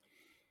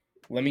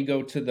let's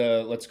go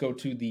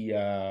to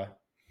the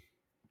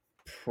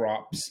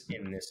props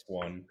in this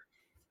one.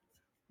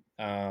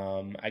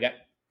 I got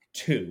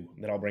two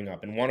that I'll bring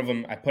up. And one of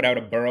them, I put out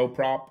a Burrow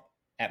prop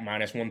at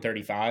minus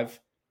 135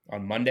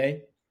 on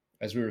Monday.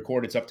 As we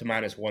record, it's up to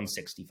minus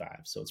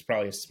 165. So it's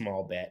probably a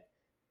small bet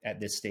at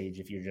this stage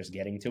if you're just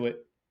getting to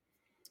it.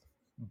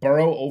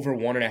 Burrow over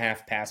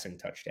 1.5 passing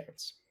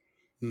touchdowns.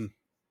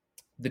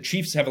 The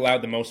Chiefs have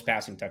allowed the most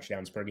passing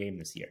touchdowns per game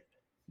this year,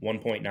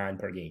 1.9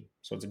 per game.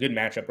 So it's a good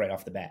matchup right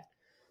off the bat.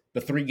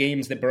 The 3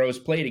 games that Burrow's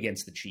played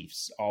against the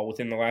Chiefs, all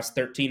within the last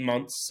 13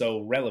 months,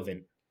 so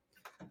relevant.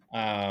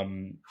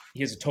 He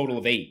has a total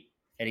of 8,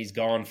 and he's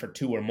gone for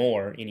 2 or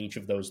more in each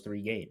of those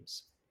 3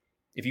 games.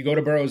 If you go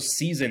to Burrow's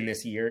season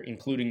this year,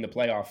 including the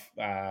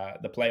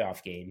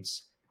playoff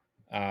games,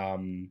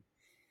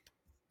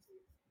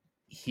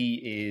 he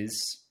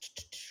is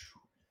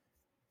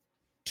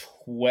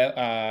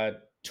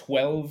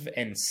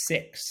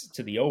 12-6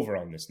 to the over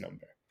on this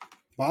number.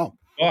 Wow.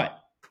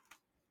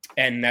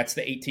 And that's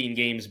the 18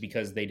 games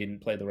because they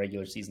didn't play the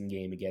regular season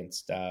game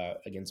against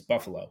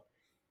Buffalo.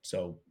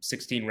 So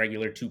 16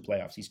 regular, 2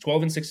 playoffs. He's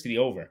 12-6 to the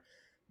over.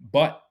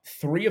 But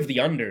 3 of the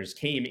unders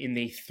came in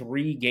the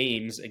 3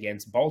 games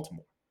against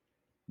Baltimore.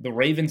 The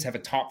Ravens have a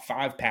top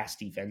 5 pass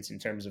defense in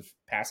terms of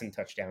passing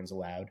touchdowns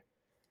allowed.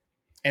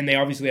 And they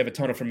obviously have a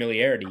ton of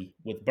familiarity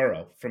with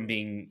Burrow from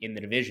being in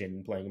the division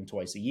and playing him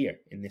twice a year,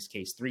 in this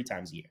case 3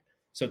 times a year.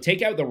 So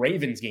take out the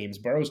Ravens games,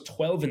 Burrow's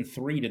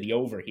 12-3 to the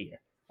over here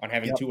on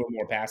having 2 or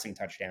more passing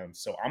touchdowns.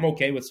 So I'm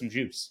okay with some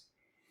juice.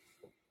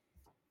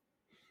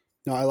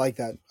 No, I like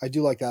that. I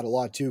do like that a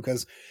lot too.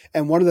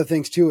 And one of the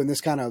things too, and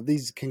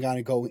these can kind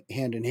of go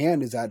hand in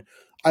hand, is that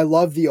I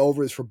love the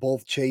overs for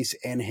both Chase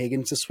and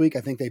Higgins this week.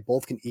 I think they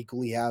both can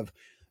equally have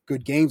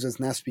good games, and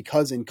that's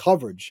because in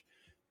coverage,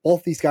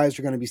 both these guys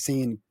are going to be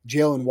seeing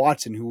Jalen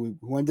Watson, who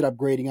ended up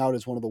grading out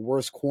as one of the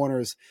worst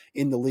corners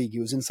in the league. He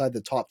was inside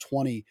the top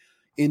 20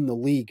 in the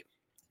league.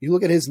 You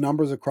look at his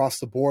numbers across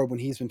the board when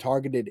he's been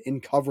targeted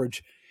in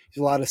coverage.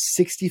 He's allowed a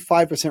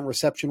 65%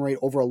 reception rate,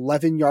 over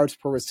 11 yards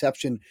per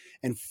reception,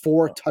 and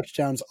 4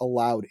 touchdowns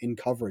allowed in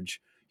coverage.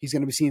 He's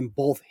going to be seeing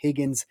both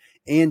Higgins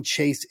and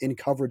Chase in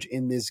coverage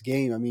in this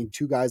game. I mean,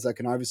 2 guys that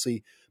can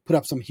obviously put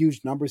up some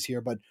huge numbers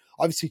here, but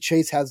obviously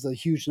Chase has the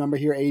huge number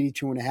here,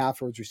 82.5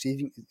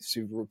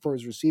 for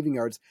his receiving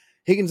yards.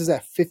 Higgins is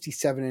at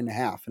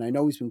 57.5, and I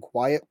know he's been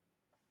quiet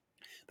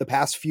the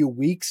past few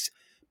weeks,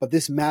 but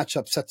this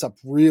matchup sets up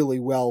really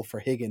well for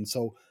Higgins.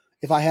 So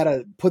if I had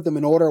to put them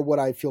in order, what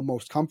I feel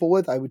most comfortable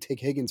with, I would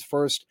take Higgins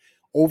first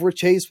over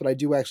Chase, but I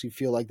do actually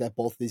feel like that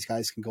both of these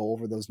guys can go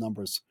over those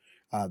numbers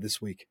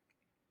this week.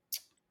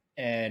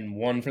 And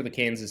one for the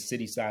Kansas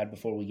City side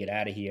before we get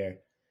out of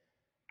here.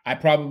 I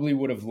probably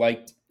would have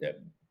liked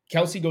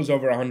Kelsey goes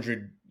over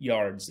 100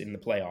 yards in the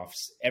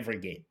playoffs every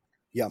game.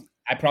 Yeah.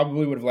 I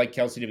probably would have liked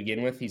Kelsey to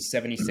begin with. He's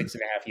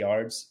 76.5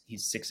 yards.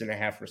 He's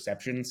 6.5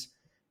 receptions.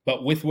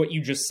 But with what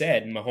you just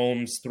said,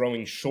 Mahomes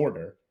throwing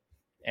shorter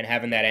and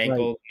having that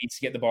ankle, right, needs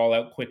to get the ball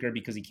out quicker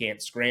because he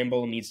can't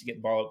scramble, needs to get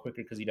the ball out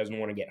quicker because he doesn't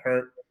want to get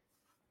hurt.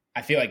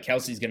 I feel like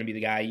Kelsey's going to be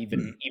the guy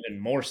even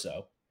more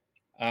so.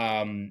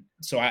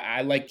 So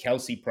I like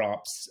Kelsey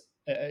props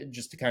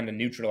just to kind of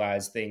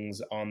neutralize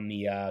things on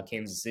the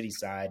Kansas City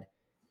side.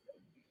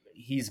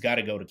 He's got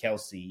to go to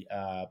Kelsey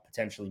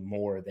potentially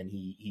more than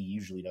he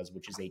usually does,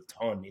 which is a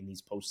ton in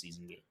these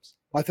postseason games.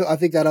 I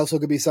think that also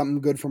could be something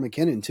good for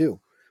McKinnon too.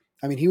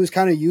 I mean, he was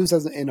kind of used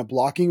in a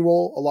blocking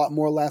role a lot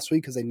more last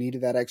week because they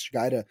needed that extra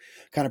guy to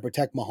kind of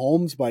protect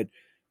Mahomes. But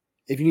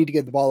if you need to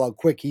get the ball out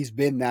quick, he's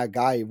been that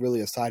guy really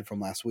aside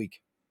from last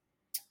week.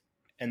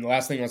 And the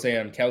last thing I'll say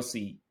on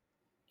Kelsey,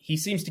 he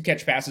seems to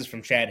catch passes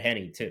from Chad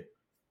Henne too.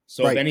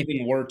 So right, if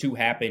anything were to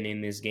happen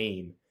in this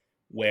game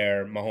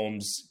where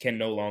Mahomes can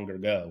no longer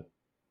go,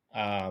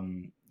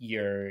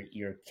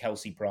 your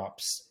Kelsey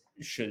props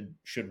should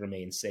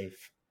remain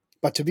safe.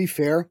 But to be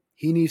fair,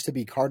 he needs to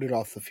be carted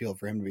off the field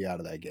for him to be out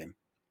of that game.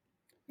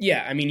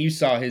 Yeah, I mean, you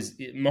saw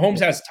Mahomes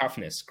has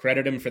toughness.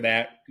 Credit him for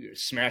that,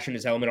 smashing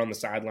his helmet on the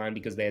sideline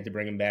because they had to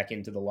bring him back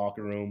into the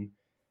locker room.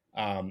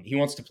 He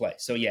wants to play.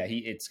 So yeah,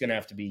 it's gonna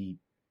have to be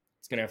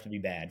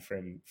bad for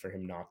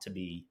him not to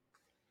be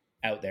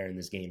out there in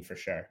this game for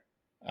sure.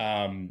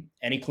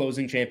 Any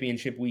closing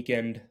championship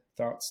weekend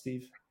thoughts,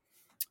 Steve?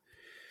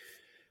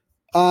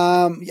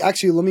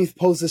 Actually, let me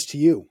pose this to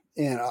you,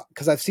 and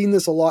because I've seen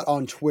this a lot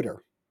on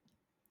Twitter.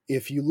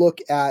 If you look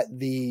at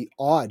the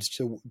odds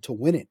to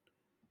win it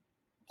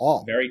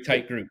all, very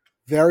tight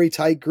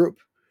group.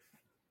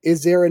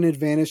 Is there an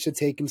advantage to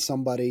taking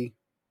somebody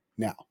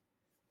now?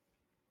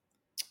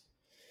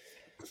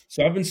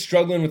 So I've been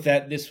struggling with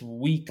that this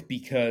week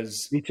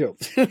because Me too.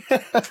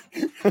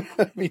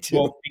 Me too.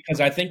 Well, because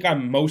I think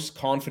I'm most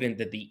confident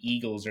that the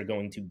Eagles are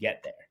going to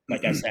get there.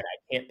 Like I said,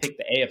 I can't pick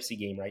the AFC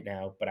game right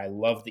now, but I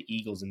love the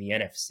Eagles in the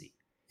NFC.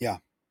 Yeah.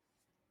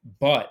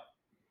 But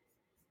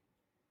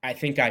I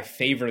think I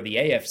favor the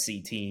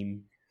AFC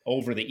team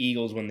over the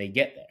Eagles when they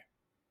get there.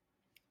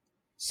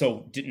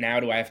 So now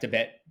do I have to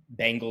bet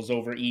Bengals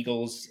over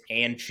Eagles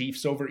and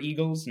Chiefs over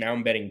Eagles? Now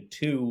I'm betting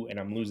 2, and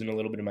I'm losing a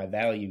little bit of my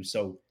value.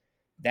 So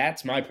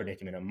that's my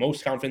predicament. I'm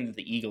most confident that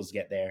the Eagles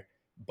get there,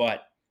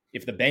 but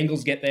if the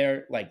Bengals get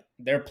there, like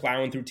they're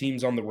plowing through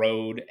teams on the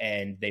road,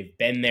 and they've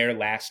been there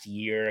last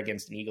year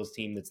against an Eagles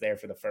team that's there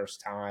for the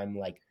first time.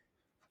 Like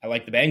I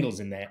like the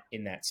Bengals in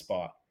that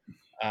spot.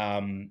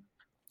 And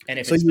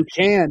if so you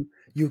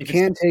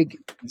can take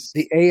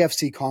the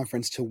AFC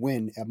conference to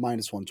win at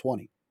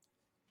 -120.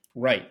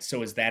 Right.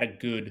 So is that a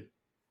good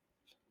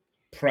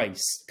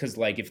price? Because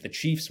like if the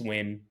Chiefs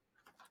win,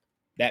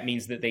 that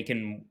means that they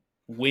can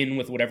win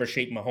with whatever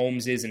shape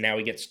Mahomes is, and now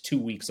he gets 2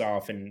 weeks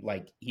off, and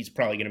like he's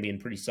probably going to be in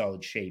pretty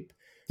solid shape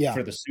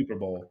for the Super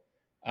Bowl.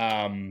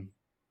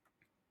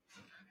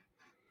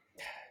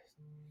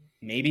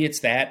 Maybe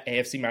it's that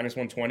AFC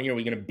 -120. Are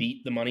we going to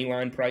beat the money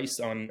line price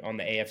on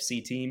the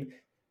AFC team?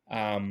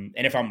 And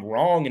if I'm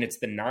wrong and it's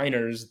the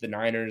Niners,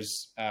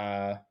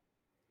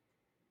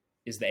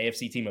 is the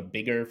AFC team a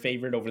bigger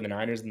favorite over the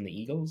Niners than the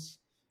Eagles?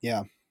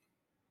 Yeah.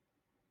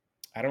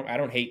 I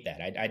don't hate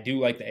that. I do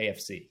like the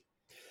AFC.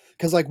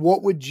 Because, like,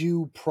 what would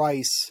you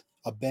price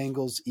a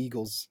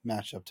Bengals-Eagles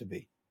matchup to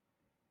be?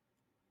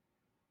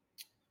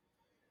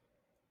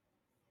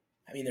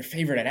 I mean, they're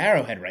favored at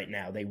Arrowhead right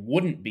now. They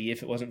wouldn't be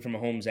if it wasn't for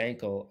Mahomes'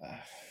 ankle.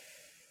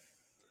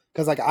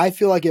 Because, like, I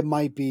feel like it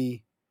might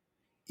be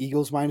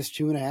Eagles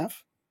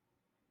 -2.5.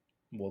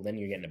 Well, then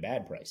you're getting a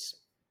bad price.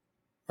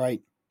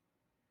 Right.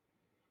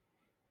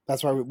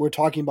 That's why we're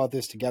talking about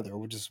this together.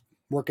 We're just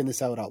working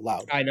this out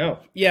loud. I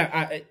know.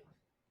 Yeah.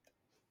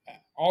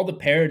 All the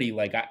parity,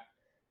 like,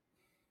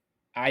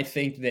 I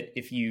think that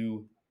if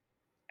you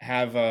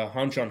have a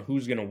hunch on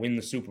who's going to win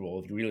the Super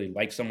Bowl, if you really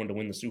like someone to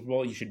win the Super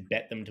Bowl, you should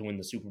bet them to win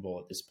the Super Bowl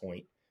at this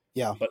point.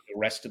 Yeah. But the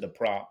rest of the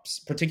props,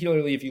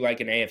 particularly if you like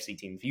an AFC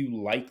team, if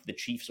you like the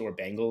Chiefs or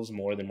Bengals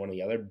more than one or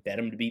the other, bet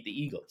them to beat the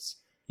Eagles.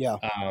 Yeah.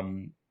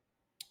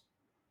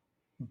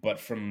 But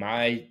from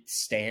my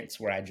stance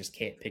where I just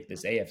can't pick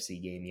this AFC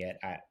game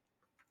yet, I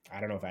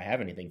don't know if I have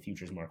anything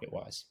futures market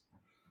wise.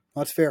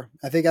 That's fair.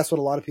 I think that's what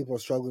a lot of people are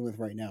struggling with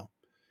right now.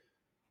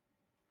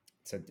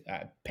 It's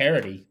a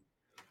parity,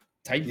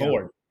 tight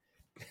board.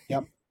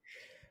 Yep.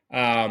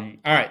 All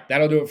right,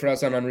 that'll do it for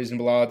us on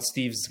Unreasonable Odds.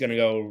 Steve's going to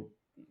go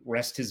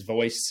rest his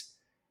voice.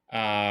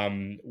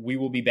 We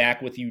will be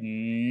back with you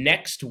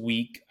next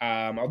week.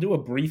 I'll do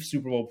a brief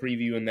Super Bowl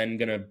preview and then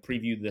going to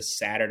preview the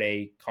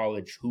Saturday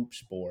college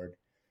hoops board.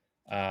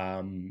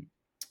 And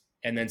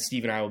then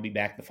Steve and I will be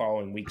back the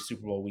following week,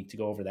 Super Bowl week, to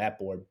go over that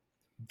board.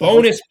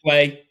 Bonus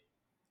play.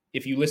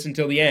 If you listen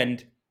till the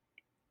end,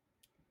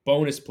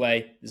 bonus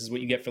play. This is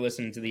what you get for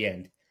listening to the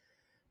end.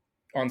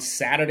 On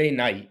Saturday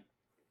night,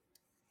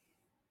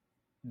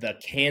 the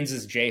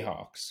Kansas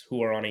Jayhawks,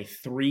 who are on a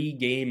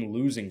 3-game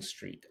losing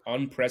streak,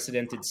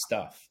 unprecedented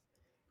stuff,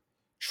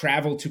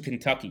 travel to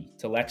Kentucky,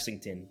 to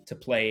Lexington, to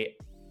play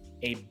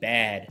a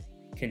bad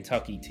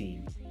Kentucky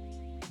team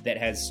that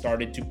has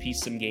started to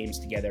piece some games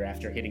together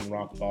after hitting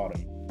rock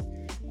bottom.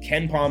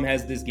 Ken Palm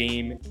has this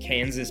game,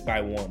 Kansas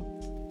by 1.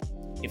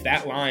 If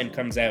that line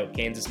comes out,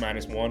 Kansas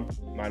 -1,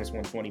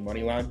 -120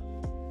 money line,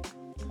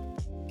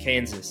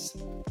 Kansas,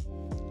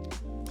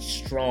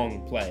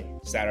 strong play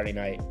Saturday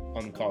night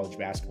on the college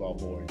basketball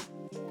board.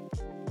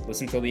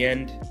 Listen till the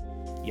end,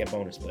 you get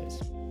bonus plays.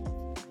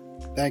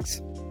 Thanks.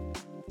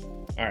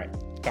 All right,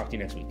 talk to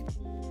you next week.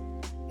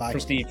 Bye. For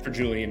Steve, for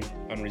Julian,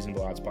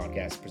 Unreasonable Odds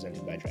podcast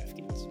presented by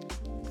DraftKings.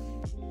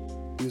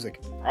 Music.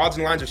 Odds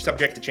and lines are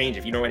subject to change.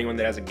 If you know anyone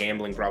that has a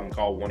gambling problem,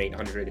 call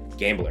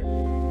 1-800-GAMBLER.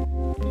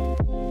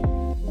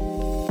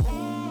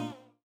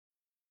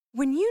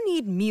 When you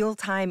need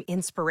mealtime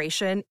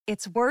inspiration,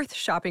 it's worth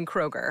shopping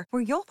Kroger,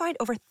 where you'll find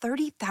over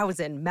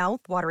 30,000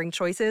 mouth-watering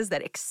choices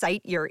that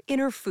excite your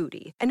inner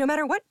foodie. And no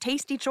matter what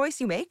tasty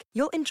choice you make,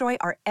 you'll enjoy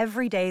our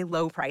everyday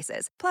low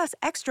prices, plus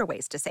extra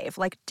ways to save,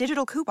 like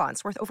digital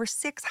coupons worth over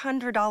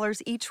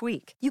 $600 each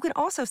week. You can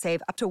also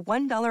save up to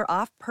 $1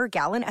 off per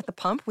gallon at the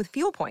pump with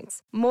fuel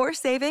points. More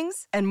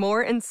savings and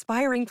more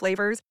inspiring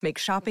flavors make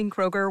shopping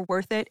Kroger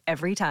worth it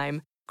every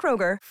time.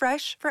 Kroger,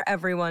 fresh for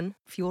everyone.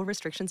 Fuel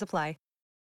restrictions apply.